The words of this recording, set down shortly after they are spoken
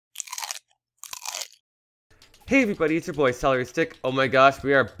Hey everybody, it's your boy SteamWorld. Oh my gosh,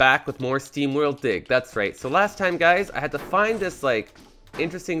 we are back with more SteamWorld Dig. That's right. So last time, guys, I had to find this like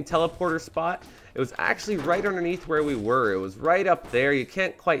interesting teleporter spot. It was actually right underneath where we were. It was right up there. You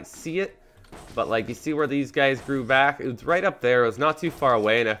can't quite see it, but like you see where these guys grew back. It was right up there. It was not too far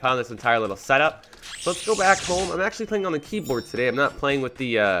away, and I found this entire little setup. So let's go back home. I'm actually playing on the keyboard today. I'm not playing with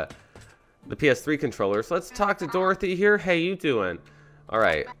the PS3 controller. So let's talk to Dorothy here. Hey, you doing? All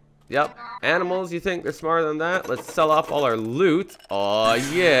right. Yep. Animals, you think they're smarter than that? Let's sell off all our loot. Oh,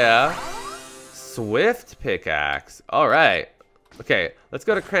 yeah. Swift pickaxe. All right. Okay, let's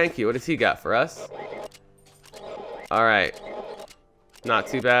go to Cranky. What does he got for us? All right. Not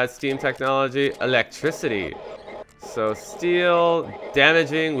too bad. Steam technology. Electricity. So steel,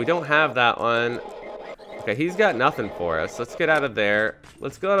 damaging. We don't have that one. Okay, he's got nothing for us. Let's get out of there.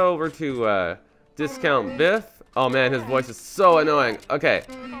 Let's go over to Discount Biff. Oh, man, his voice is so annoying. Okay.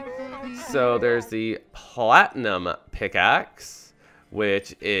 So there's the platinum pickaxe,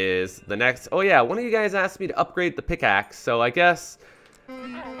 which is the next. Oh yeah, one of you guys asked me to upgrade the pickaxe, so I guess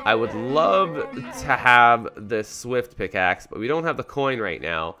I would love to have this swift pickaxe, but we don't have the coin right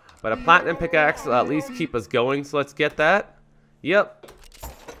now. But a platinum pickaxe will at least keep us going, so let's get that. Yep,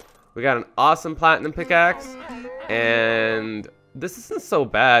 we got an awesome platinum pickaxe, and this isn't so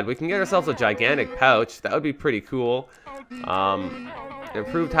bad. We can get ourselves a gigantic pouch. That would be pretty cool.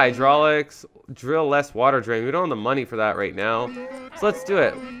 Improved hydraulics, drill less water drain. We don't have the money for that right now. So let's do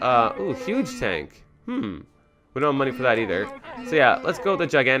it. Ooh, huge tank. We don't have money for that either. So yeah, let's go with the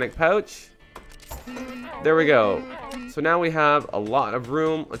gigantic pouch. There we go. So now we have a lot of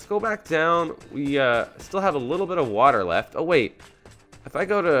room. Let's go back down. We still have a little bit of water left. Oh wait, if I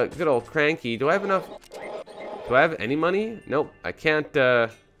go to good old Cranky, do I have enough? Do I have any money? Nope, I can't do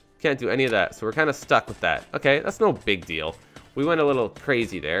any of that. So we're kind of stuck with that. Okay, that's no big deal. We went a little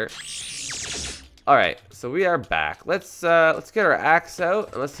crazy there. All right, so we are back. Let's get our axe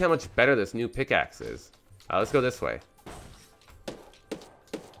out and let's see how much better this new pickaxe is. Let's go this way.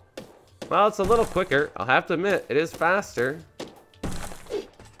 Well, it's a little quicker. I'll have to admit, it is faster.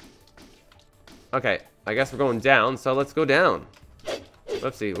 Okay, I guess we're going down, so let's go down.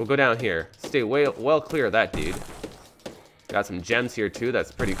 Whoopsie, we'll go down here. Stay well clear of that dude. Got some gems here too.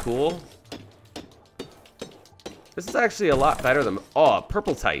 That's pretty cool. This is actually a lot better than... Oh,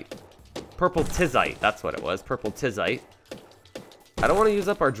 purpletite. Purple tizite. That's what it was. Purple tizite. I don't want to use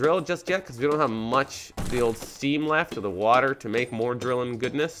up our drill just yet because we don't have much of the old steam left or the water to make more drilling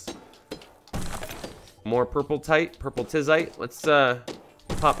goodness. More purpletite. Purple tizite. Let's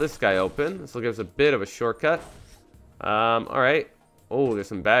pop this guy open. This will give us a bit of a shortcut. Alright. Oh, there's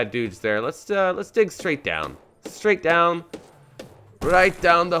some bad dudes there. Let's dig straight down. Straight down. Right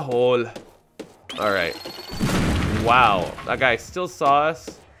down the hole. Alright. Wow, that guy still saw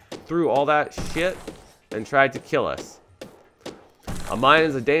us through all that shit and tried to kill us. A mine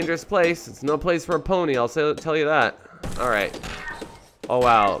is a dangerous place. It's no place for a pony, I'll tell you that. Alright. Oh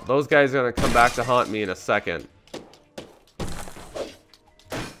wow, those guys are gonna come back to haunt me in a second.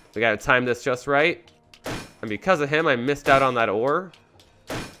 We gotta time this just right. And because of him, I missed out on that ore.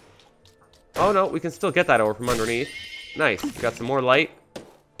 Oh no, we can still get that ore from underneath. Nice, got some more light.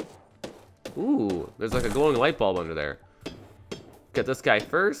 Ooh, there's like a glowing light bulb under there. Get this guy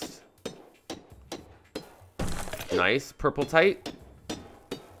first. Nice, purpletite.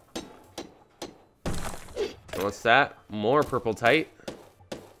 What's that? More purpletite.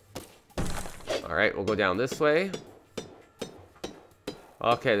 Alright, we'll go down this way.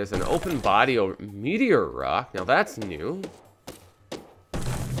 Okay, there's an open body over meteor rock. Now that's new.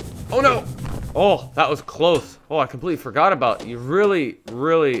 Oh no! Oh, that was close. Oh, I completely forgot about it. You really,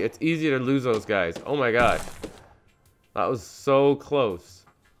 it's easy to lose those guys. Oh my gosh. That was so close.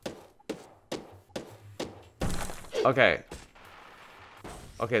 Okay.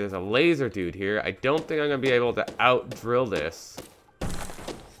 Okay, there's a laser dude here. I don't think I'm going to be able to out-drill this.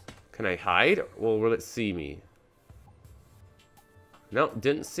 Can I hide? Well, will it see me? No,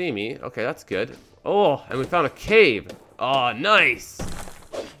 didn't see me. Okay, that's good. Oh, and we found a cave. Oh, nice.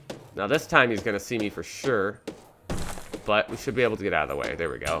 Now this time he's going to see me for sure. But we should be able to get out of the way. There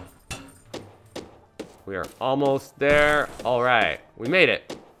we go. We are almost there. All right. We made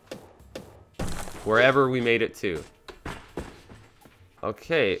it. Wherever we made it to.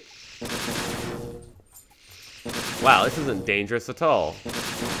 Okay. Wow, this isn't dangerous at all.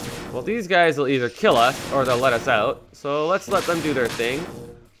 Well, these guys will either kill us or they'll let us out. So let's let them do their thing.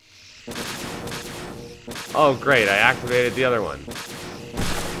 Oh, great. I activated the other one.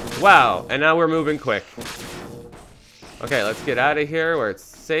 Wow, and now we're moving quick. Okay, let's get out of here where it's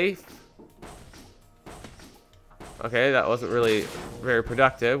safe. Okay, that wasn't really very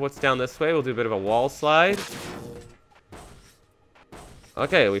productive. What's down this way? We'll do a bit of a wall slide.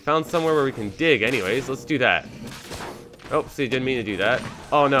 Okay, we found somewhere where we can dig anyways. Let's do that. Oh, see, didn't mean to do that.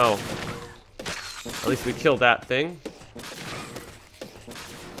 Oh, no. At least we killed that thing.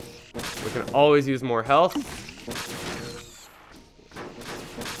 We can always use more health.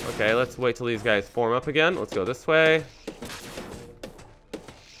 Okay, let's wait till these guys form up again. Let's go this way.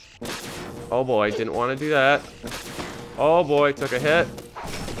 Oh boy, didn't want to do that. Oh boy, took a hit.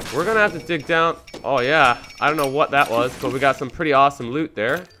 We're gonna have to dig down. Oh yeah, I don't know what that was, but we got some pretty awesome loot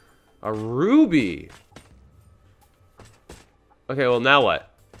there. A ruby. Okay, well now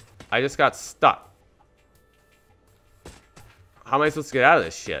what? I just got stuck. How am I supposed to get out of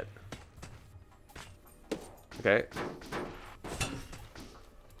this shit? Okay.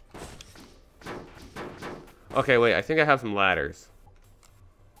 Okay, wait, I think I have some ladders.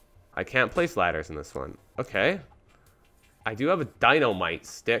 I can't place ladders in this one. Okay. I do have a dynamite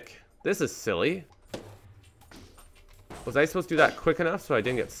stick. This is silly. Was I supposed to do that quick enough so I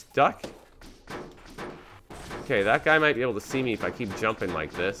didn't get stuck? Okay, that guy might be able to see me if I keep jumping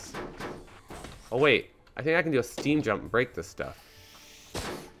like this. Oh, wait. I think I can do a steam jump and break this stuff.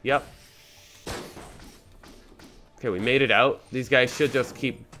 Yep. Okay, we made it out. These guys should just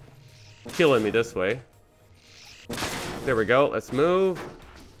keep killing me this way. There we go. Let's move.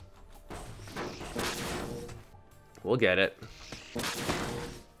 We'll get it.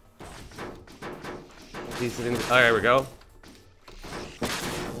 These things. Oh, there we go.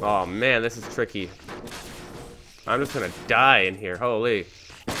 Oh man, this is tricky. I'm just gonna die in here. Holy.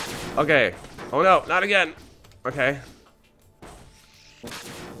 Okay. Oh no, not again. Okay.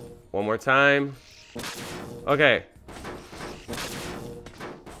 One more time. Okay.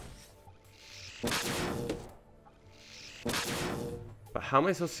 But how am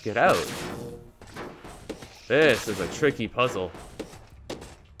I supposed to get out? This is a tricky puzzle.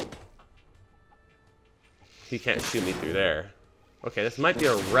 He can't shoot me through there. Okay, this might be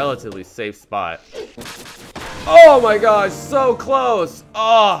a relatively safe spot. Oh my gosh, so close!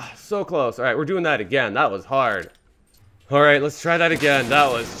 Oh, so close. Alright, we're doing that again. That was hard. Alright, let's try that again. That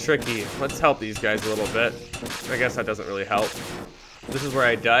was tricky. Let's help these guys a little bit. I guess that doesn't really help. This is where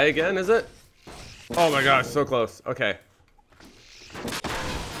I die again, is it? Oh my gosh, so close. Okay.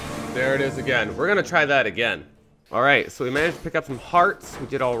 There it is again. We're gonna try that again. Alright, so we managed to pick up some hearts. We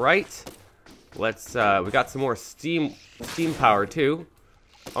did alright. Let's, we got some more steam power too.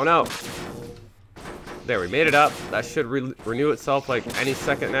 Oh no. There, we made it up. That should renew itself like any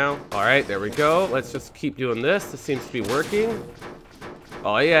second now. Alright, there we go. Let's just keep doing this. This seems to be working.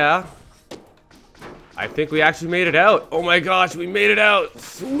 Oh yeah. I think we actually made it out. Oh my gosh, we made it out.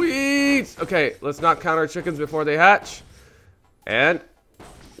 Sweet. Okay, let's not count our chickens before they hatch. And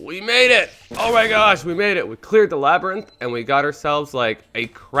we made it! Oh my gosh, we made it! We cleared the labyrinth and we got ourselves like a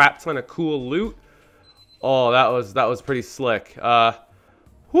crap ton of cool loot. Oh, that was pretty slick.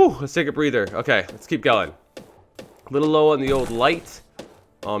 Whew, let's take a breather. Okay, let's keep going. A little low on the old light.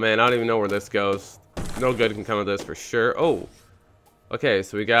 Oh man, I don't even know where this goes. No good can come of this for sure. Oh, okay,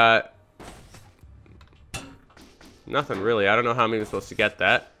 so we got nothing really. I don't know how I'm even supposed to get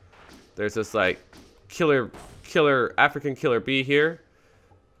that. There's this like African killer bee here.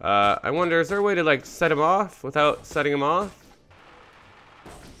 I wonder, is there a way to like set him off without setting him off?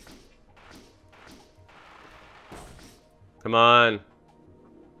 Come on.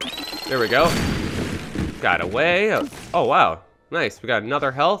 There we go. Got away. Oh wow. Nice. We got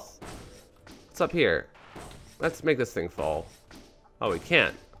another health. What's up here? Let's make this thing fall. Oh, we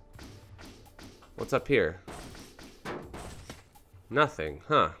can't. What's up here? Nothing,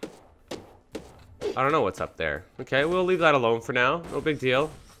 huh? I don't know what's up there. Okay, we'll leave that alone for now. No big deal.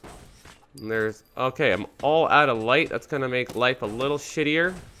 And there's... Okay, I'm all out of light. That's gonna make life a little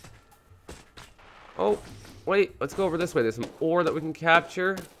shittier. Oh, wait. Let's go over this way. There's some ore that we can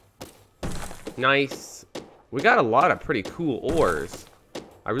capture. Nice. We got a lot of pretty cool ores.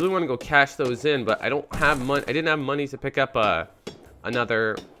 I really want to go cash those in, but I don't have money. I didn't have money to pick up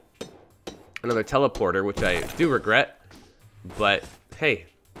another teleporter, which I do regret. But hey,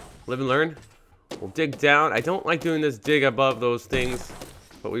 live and learn. We'll dig down. I don't like doing this dig above those things,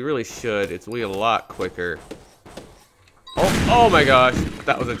 but we really should. It's really a lot quicker. Oh my gosh.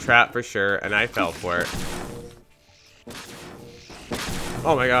 That was a trap for sure, and I fell for it.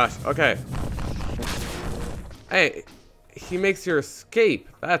 Oh my gosh. Okay. Hey, he makes your escape.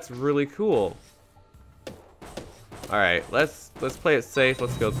 That's really cool. All right, let's play it safe.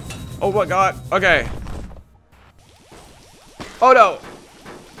 Let's go. Oh my god. Okay. Oh no.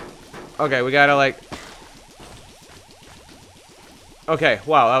 Okay, we gotta like. Okay,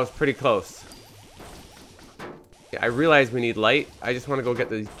 wow, that was pretty close. Yeah, I realize we need light. I just want to go get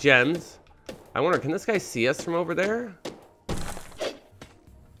these gems. I wonder, can this guy see us from over there?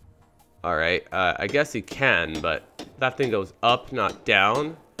 Alright, I guess he can, but that thing goes up, not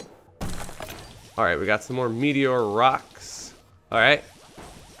down. Alright, we got some more meteor rocks. Alright.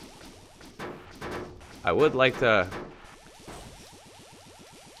 I would like to...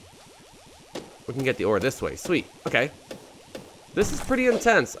 We can get the ore this way. Sweet. Okay. This is pretty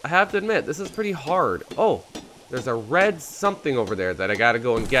intense. I have to admit, this is pretty hard. Oh, there's a red something over there that I gotta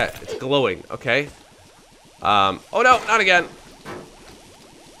go and get. It's glowing. Okay. Oh no, not again.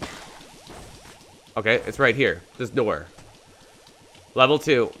 Okay, it's right here. This door. Level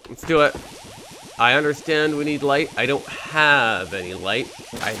 2. Let's do it. I understand we need light. I don't have any light.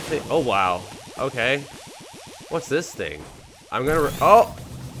 I think... Oh, wow. Okay. What's this thing? I'm gonna... Oh!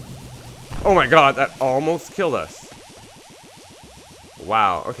 Oh my god, that almost killed us.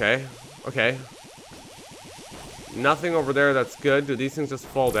 Wow, okay. Okay. Nothing over there that's good. Do these things just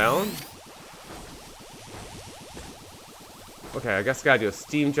fall down? Okay, I guess I gotta do a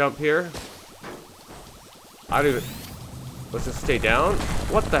steam jump here. I don't even... Let's just stay down.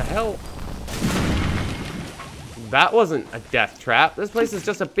 What the hell? That wasn't a death trap. This place is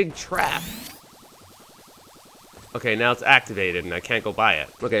just a big trap. Okay, now it's activated and I can't go by it.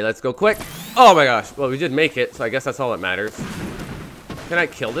 Okay, let's go quick. Oh my gosh. Well, we did make it, so I guess that's all that matters. Can I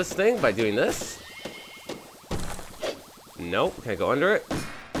kill this thing by doing this? Nope. Can I go under it?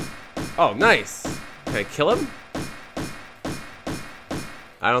 Oh, nice. Can I kill him?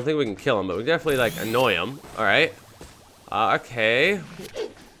 I don't think we can kill him, but we definitely, like, annoy him. Alright. Okay.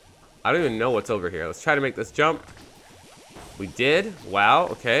 I don't even know what's over here. Let's try to make this jump. We did. Wow.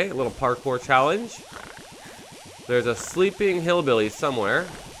 Okay. A little parkour challenge. There's a sleeping hillbilly somewhere.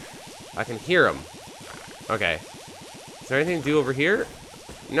 I can hear him. Okay. Is there anything to do over here?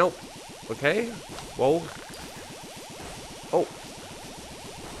 Nope. Okay. Whoa. Oh.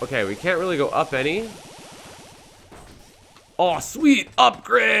 Okay, we can't really go up any. Oh, sweet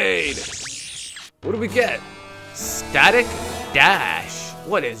upgrade! What do we get? Static dash.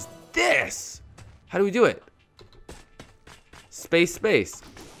 What is this? How do we do it? Space, space.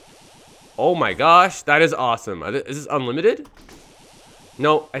 Oh my gosh, that is awesome. Is this unlimited?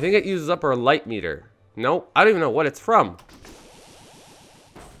 No, I think it uses up our light meter. Nope, I don't even know what it's from.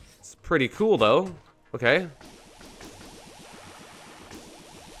 It's pretty cool though. Okay.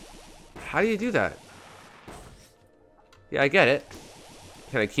 How do you do that? Yeah, I get it.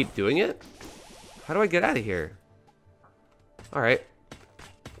 Can I keep doing it? How do I get out of here? Alright.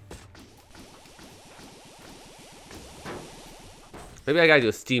 Maybe I gotta do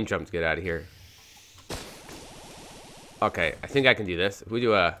a steam jump to get out of here. Okay, I think I can do this. If we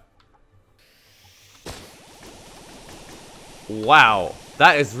do a... Wow,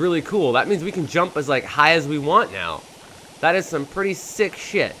 that is really cool. That means we can jump as like high as we want now. That is some pretty sick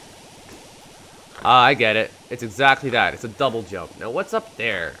shit. I get it. It's exactly that. It's a double jump. Now what's up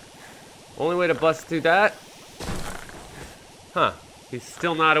there? Only way to bust through that? Huh. He's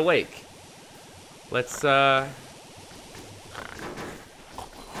still not awake. Let's,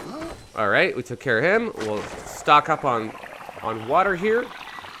 Alright, we took care of him. We'll stock up on water here.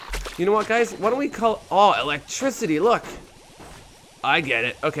 You know what, guys? Why don't we call... Oh, electricity, look! I get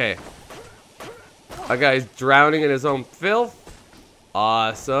it. Okay. That guy's drowning in his own filth.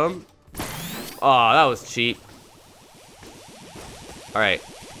 Awesome. Oh, that was cheap. Alright.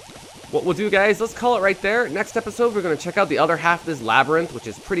 What we'll do, guys, let's call it right there. Next episode, we're going to check out the other half of this labyrinth, which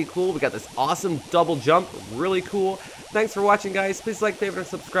is pretty cool. We got this awesome double jump. Really cool. Thanks for watching, guys. Please like, favorite, and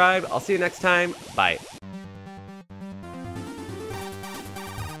subscribe. I'll see you next time. Bye.